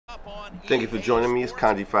Thank you for joining me. It's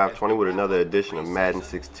Kanji520 with another edition of Madden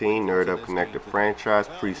 16 NerdUp Connected Franchise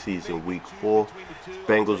Preseason Week 4.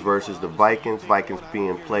 Bengals versus the Vikings. Vikings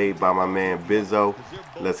being played by my man Bizzo.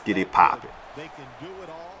 Let's get it popping.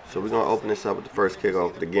 So we're going to open this up with the first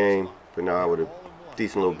kickoff of the game, but now with a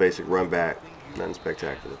decent little basic run back. Nothing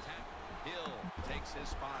spectacular.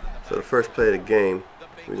 So the first play of the game,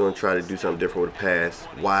 we're going to try to do something different with a pass.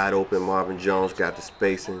 Wide open, Marvin Jones got the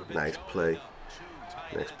spacing. Nice play.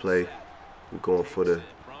 Next play, we're going for the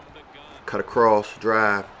cut across,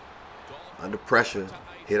 drive, under pressure,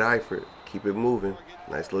 hit Eifert, keep it moving.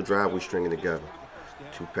 Nice little drive we're stringing together.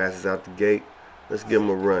 2 passes out the gate. Let's give him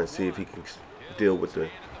a run, see if he can deal with the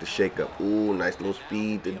shake-up. Ooh, nice little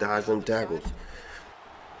speed to dodge them tackles.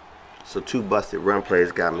 So 2 busted run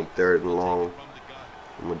plays got me 3rd and long.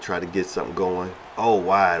 I'm going to try to get something going. Oh,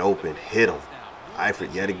 wide open, hit him.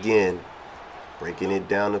 Eifert yet again. Breaking it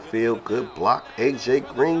down the field. Good block.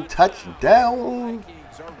 AJ Green, touchdown.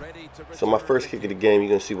 So my first kick of the game, you're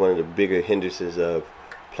going to see one of the bigger hindrances of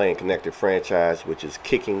playing connected franchise, which is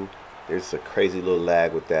kicking. There's a crazy little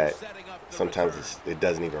lag with that. Sometimes it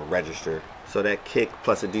doesn't even register. So that kick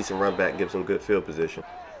plus a decent run back gives him good field position.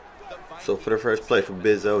 So for the first play for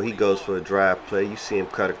Bizzo, he goes for a drive play. You see him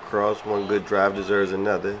cut across. One good drive deserves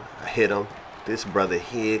another. I hit him. This brother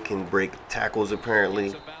here can break tackles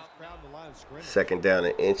apparently. 2nd down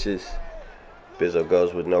in inches. Bizzo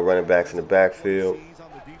goes with no running backs in the backfield.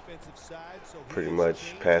 Pretty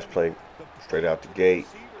much pass play straight out the gate.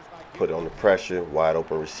 Put on the pressure. Wide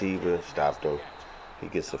open receiver. Stopped him. He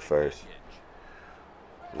gets the first.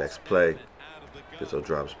 Next play. Bizzo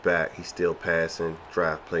drops back. He's still passing.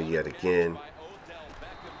 Drive play yet again.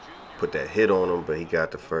 Put that hit on him, but he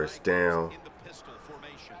got the first down.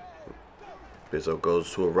 Bizzo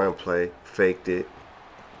goes to a run play. Faked it.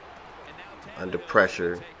 Under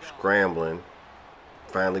pressure, scrambling,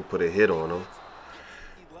 finally put a hit on him.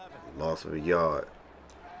 Loss of a yard.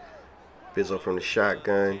 Bizzo from the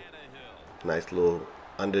shotgun. Nice little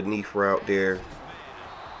underneath route there.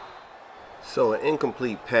 So an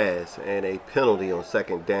incomplete pass and a penalty on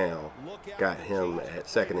 2nd down got him at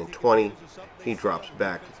 2nd and 20. He drops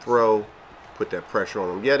back to throw. Put that pressure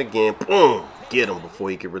on him yet again. Boom! Get him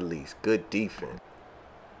before he can release. Good defense.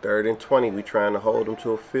 3rd and 20, we trying to hold them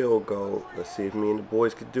to a field goal. Let's see if me and the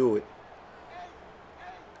boys could do it.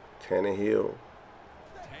 Tannehill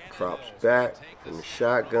drops back from the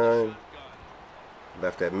shotgun.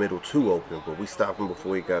 Left that middle 2 open, but we stopped him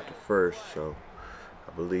before he got the first, so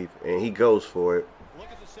I believe. And he goes for it.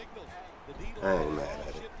 I ain't mad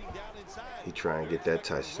at it. He trying to get that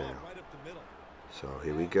touchdown. So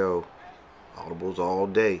here we go. Audibles all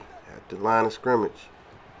day at the line of scrimmage.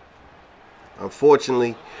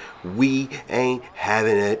 Unfortunately, we ain't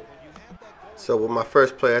having it. So with my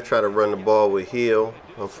first play, I try to run the ball with Hill.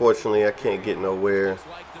 Unfortunately, I can't get nowhere.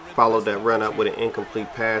 Followed that run up with an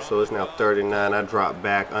incomplete pass, so it's now 3rd and 9. I drop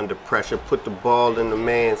back under pressure, put the ball in the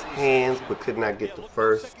man's hands, but could not get the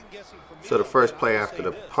first. So the first play after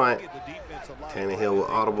the punt, Tannehill with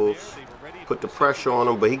audibles. Put the pressure on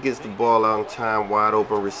him, but he gets the ball out in time, wide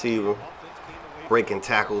open receiver. Breaking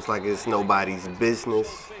tackles like it's nobody's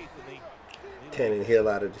business. Tannehill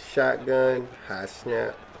out of the shotgun, high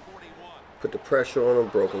snap, put the pressure on him,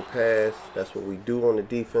 broken pass. That's what we do on the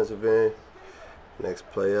defensive end. Next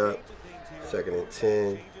play up, 2nd and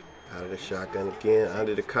 10, out of the shotgun again,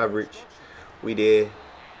 under the coverage. We there,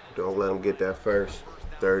 don't let them get that first.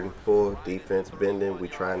 3rd and 4, defense bending, we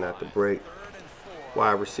try not to break.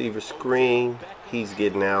 Wide receiver screen, he's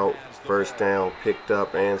getting out. 1st down, picked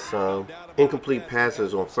up and some. Incomplete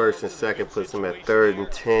passes on 1st and 2nd puts him at 3rd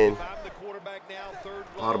and 10.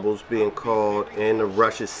 Audibles being called, and the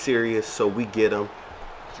rush is serious, so we get him.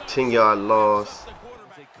 10-yard loss.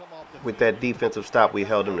 With that defensive stop, we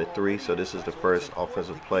held him to 3, so this is the first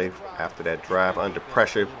offensive play after that drive. Under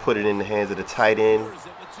pressure, put it in the hands of the tight end.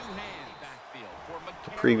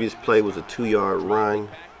 The previous play was a 2-yard run.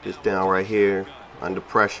 This down right here, under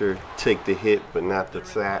pressure, take the hit, but not the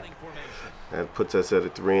sack. That puts us at a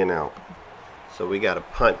 3 and out. So we got to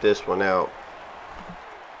punt this one out.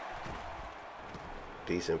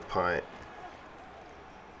 Decent punt.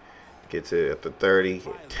 Gets it at the 30.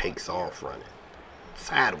 Takes off running.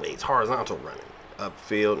 Sideways, horizontal running.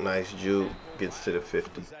 Upfield, nice juke. Gets to the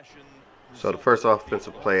 50. So the first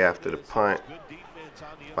offensive play after the punt.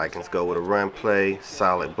 Vikings go with a run play.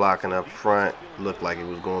 Solid blocking up front. Looked like it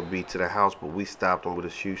was going to be to the house, but we stopped him with a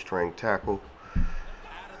shoestring tackle.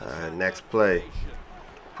 Next play.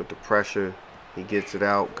 Put the pressure. He gets it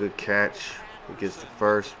out. Good catch. He gets the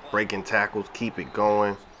first. Breaking tackles. Keep it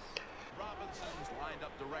going.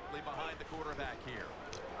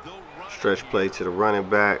 Stretch play to the running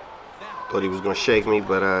back. Thought he was going to shake me,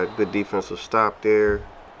 but good defensive stop there.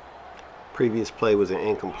 Previous play was an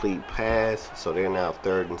incomplete pass, so they're now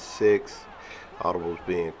 3rd and 6. Audible's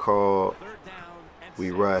being called.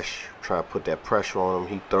 We rush, try to put that pressure on him.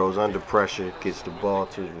 He throws under pressure, gets the ball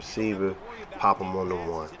to his receiver, pop him on the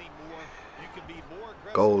 1.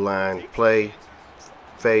 Goal line play,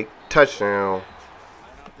 fake, touchdown.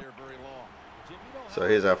 So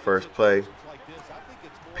here's our first play.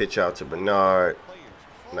 Pitch out to Bernard.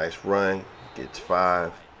 Nice run, gets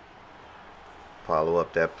 5. Follow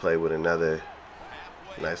up that play with another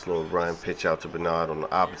nice little run. Pitch out to Bernard on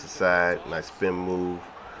the opposite side. Nice spin move.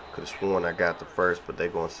 Could have sworn I got the first, but they're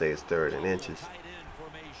going to say it's 3rd and inches.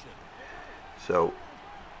 So,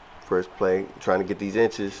 first play, trying to get these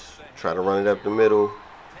inches. Try to run it up the middle.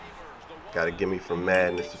 Got to give me from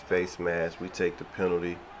Madden. It's a face mask. We take the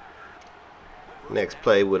penalty. Next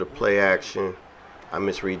play with a play action. I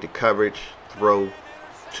misread the coverage. Throw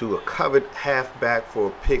to a covered halfback for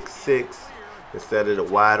a pick 6 instead of the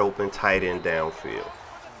wide open tight end downfield.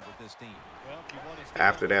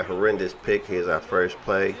 After that horrendous pick, here's our first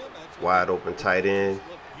play. Wide open tight end.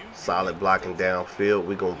 Solid blocking downfield.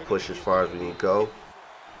 We're going to push as far as we can go.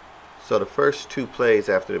 So the first 2 plays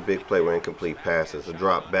after the big play were incomplete passes. A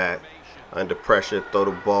drop back, under pressure, throw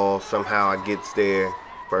the ball. Somehow I gets there.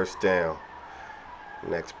 First down.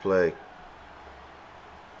 Next play.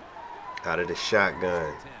 Out of the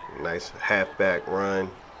shotgun. Nice halfback run.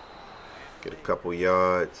 Get a couple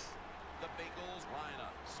yards.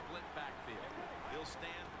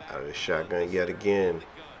 Out of the shotgun yet again.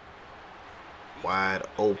 Wide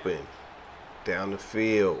open. Down the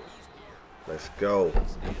field. Let's go.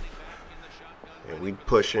 And we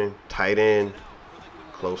pushing. Tight end.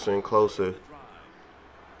 Closer and closer.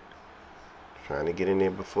 Trying to get in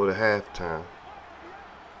there before the halftime.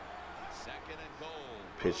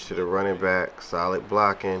 Pitch to the running back. Solid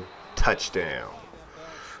blocking. Touchdown.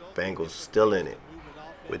 Bengals still in it.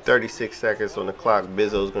 With 36 seconds on the clock,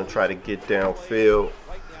 Bizzo's going to try to get downfield.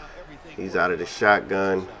 He's out of the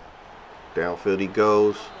shotgun. Downfield he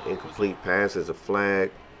goes. Incomplete pass is a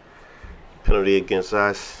flag. Penalty against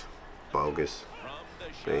us. Bogus.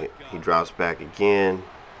 He drops back again.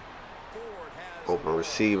 Open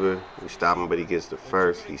receiver. We stop him, but he gets the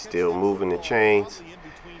first. He's still moving the chains.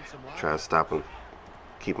 Try to stop him.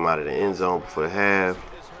 Keep him out of the end zone before the half.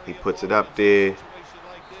 He puts it up there.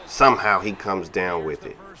 Somehow he comes down with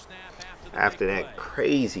it. After that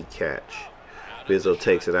crazy catch, Bizzo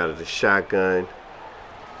takes it out of the shotgun.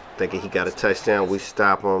 Thinking he got a touchdown, we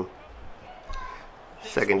stop him.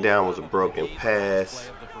 Second down was a broken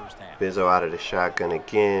pass. Bizzo out of the shotgun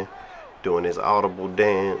again, doing his audible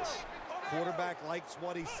dance.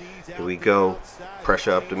 Here we go.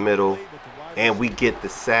 Pressure up the middle. And we get the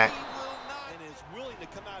sack.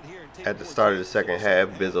 At the start of the second half,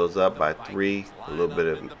 Bizzo's up by 3. A little bit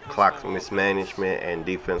of clock mismanagement and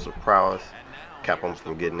defensive prowess kept him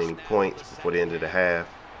from getting any points before the end of the half.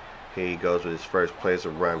 Here he goes with his first play as a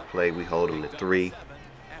run play. We hold him to 3.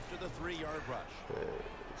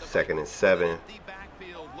 2nd and 7.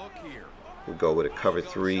 We go with a cover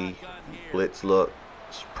 3 blitz look.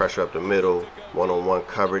 Pressure up the middle. One-on-one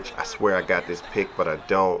coverage. I swear I got this pick, but I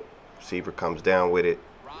don't. Receiver comes down with it.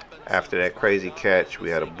 After that crazy catch, we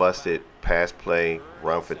had a busted pass play,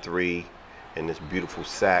 run for 3, and this beautiful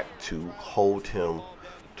sack to hold him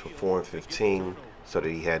to 4 and 15 so that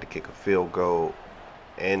he had to kick a field goal.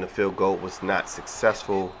 And the field goal was not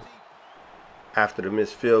successful. After the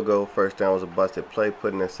missed field goal, first down was a busted play,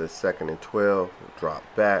 putting us at 2nd and 12. Drop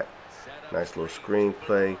back. Nice little screen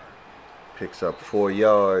play. Picks up 4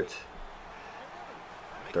 yards.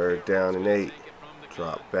 3rd down and 8.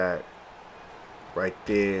 Drop back. Right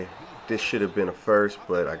there. This should have been a first,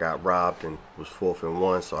 but I got robbed and was 4th and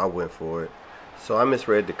 1, so I went for it. So I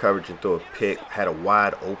misread the coverage and threw a pick. Had a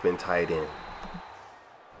wide open tight end.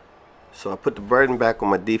 So I put the burden back on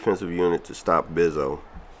my defensive unit to stop Bizzo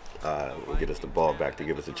and get us the ball back to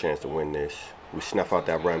give us a chance to win this. We snuff out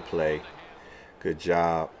that run play. Good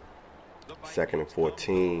job. 2nd and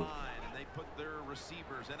 14.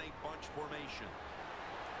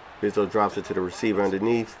 Bizzo drops it to the receiver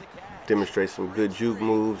underneath. Demonstrates some good juke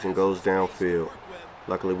moves and goes downfield.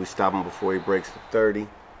 Luckily, we stop him before he breaks the 30.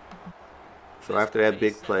 So after that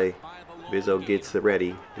big play, Bizzo gets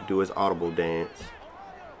ready to do his audible dance.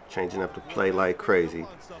 Changing up the play like crazy.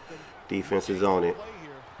 Defense is on it.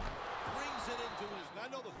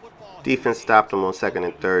 Defense stopped him on 2nd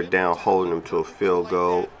and 3rd down, holding him to a field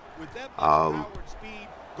goal.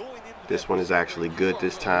 This one is actually good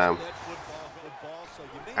this time.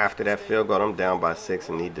 After that field goal, I'm down by 6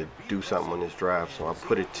 and need to do something on this drive. So I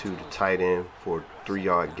put it to the tight end for a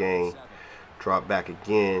 3-yard gain. Drop back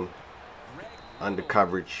again. Under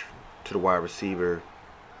coverage to the wide receiver.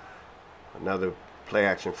 Another play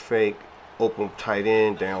action fake. Open tight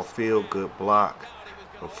end, downfield, good block.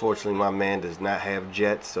 Unfortunately, my man does not have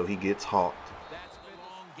jets, so he gets hawked.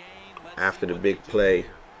 After the big play,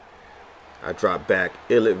 I drop back.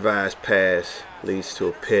 Ill-advised pass leads to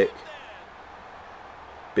a pick.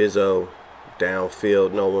 Bizzo,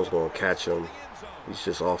 downfield, no one's going to catch him. He's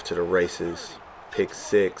just off to the races. Pick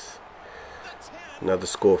 6. Another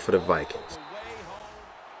score for the Vikings.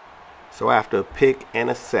 So after a pick and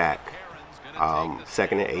a sack,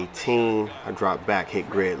 2nd and 18, I drop back, hit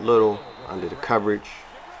Greg Little under the coverage.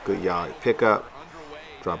 Good yard pickup.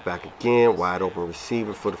 Drop back again, wide open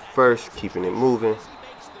receiver for the first, keeping it moving.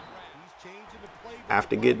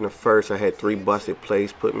 After getting the first, I had 3 busted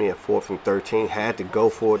plays, put me at 4th and 13. Had to go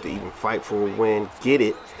for it to even fight for a win. Get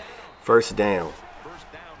it. First down.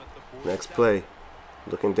 Next play.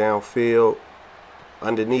 Looking downfield.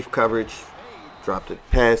 Underneath coverage. Dropped the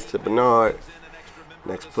pass to Bernard.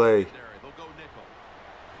 Next play.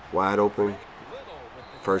 Wide open.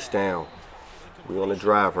 First down. We're on a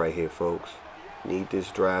drive right here, folks. Need this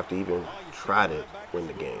drive to even try to win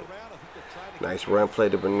the game. Nice run play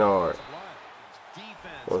to Bernard.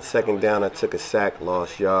 On 2nd down, I took a sack,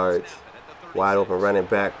 lost yards. Wide open running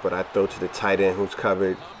back, but I throw to the tight end who's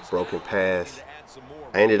covered. Broken pass.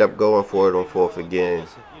 I ended up going for it on 4th again.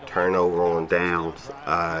 Turnover on downs.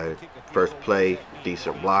 First play,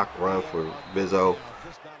 decent block, run for Bizzo.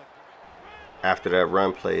 After that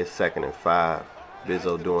run play, it's 2nd and 5.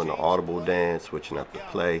 Bizzo doing the audible dance, switching up the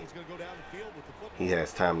play. He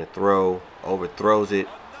has time to throw, overthrows it,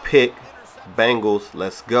 pick, Bengals,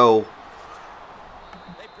 let's go.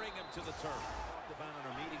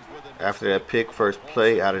 After that pick, first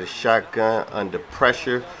play, out of the shotgun, under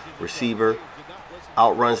pressure, receiver,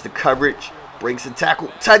 outruns the coverage, breaks a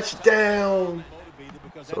tackle, touchdown.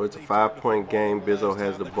 So it's a 5-point game. Bizzo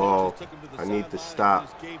has the ball. I need to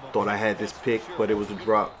stop. Thought I had this pick, but it was a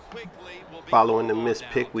drop. Following the missed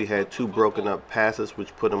pick, we had 2 broken up passes,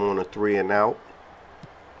 which put him on a 3 and out.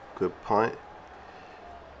 Good punt.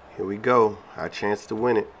 Here we go. Our chance to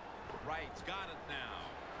win it.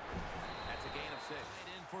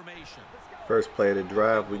 First play of the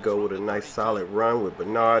drive, we go with a nice solid run with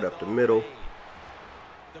Bernard up the middle.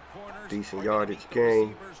 Decent yardage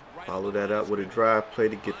gain. Follow that up with a drive play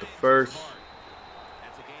to get the first.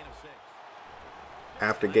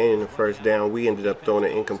 After gaining the first down, we ended up throwing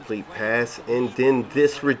an incomplete pass and then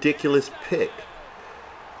this ridiculous pick,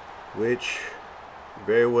 which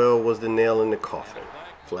very well was the nail in the coffin.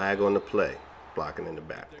 Flag on the play, blocking in the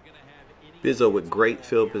back. Bizzo with great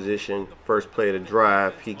field position. First play of the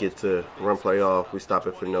drive, he gets a run play off. We stop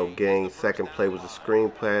it for no gain. Second play was a screen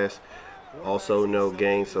pass, also no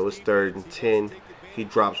gain, so it's 3rd and 10. He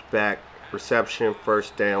drops back, reception,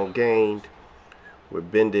 first down gained. We're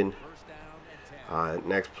bending.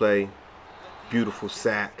 Next play, beautiful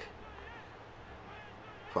sack.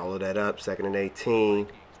 Follow that up, 2nd and 18.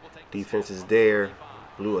 Defense is there,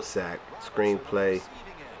 blew a sack, screen play.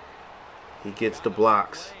 He gets the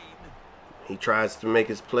blocks. He tries to make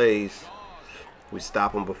his plays. We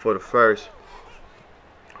stop him before the first.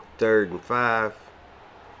 3rd and 5.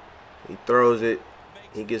 He throws it.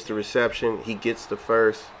 He gets the reception. He gets the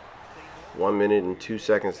first. 1 minute and 2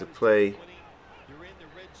 seconds to play.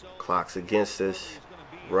 Clock's against us.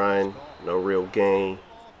 Run. No real gain.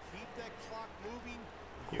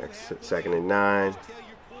 Next 2nd and 9.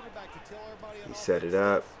 He set it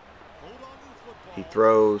up. He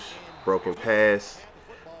throws. Broken pass.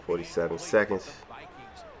 47 seconds.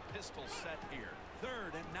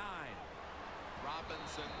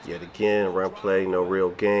 Yet again, run play, no real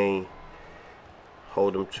gain.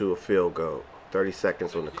 Hold them to a field goal. 30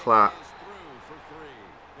 seconds on the clock.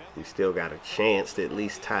 We still got a chance to at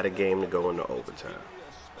least tie the game to go into overtime.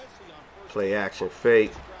 Play action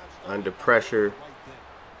fake, under pressure,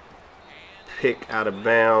 pick out of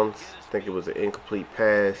bounds. I think it was an incomplete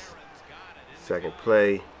pass. Second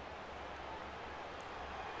play,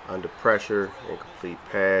 under pressure, incomplete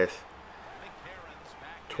pass.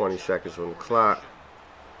 20 seconds on the clock.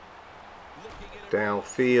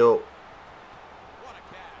 Downfield.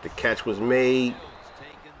 The catch was made.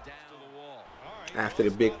 After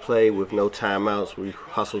the big play with no timeouts, we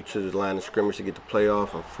hustled to the line of scrimmage to get the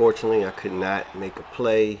playoff. Unfortunately, I could not make a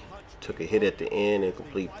play. Took a hit at the end,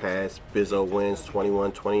 incomplete pass. Bizzo wins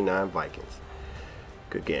 21-29 Vikings.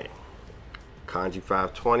 Good game. Kanji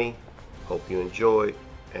 520. Hope you enjoyed,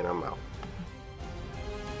 and I'm out.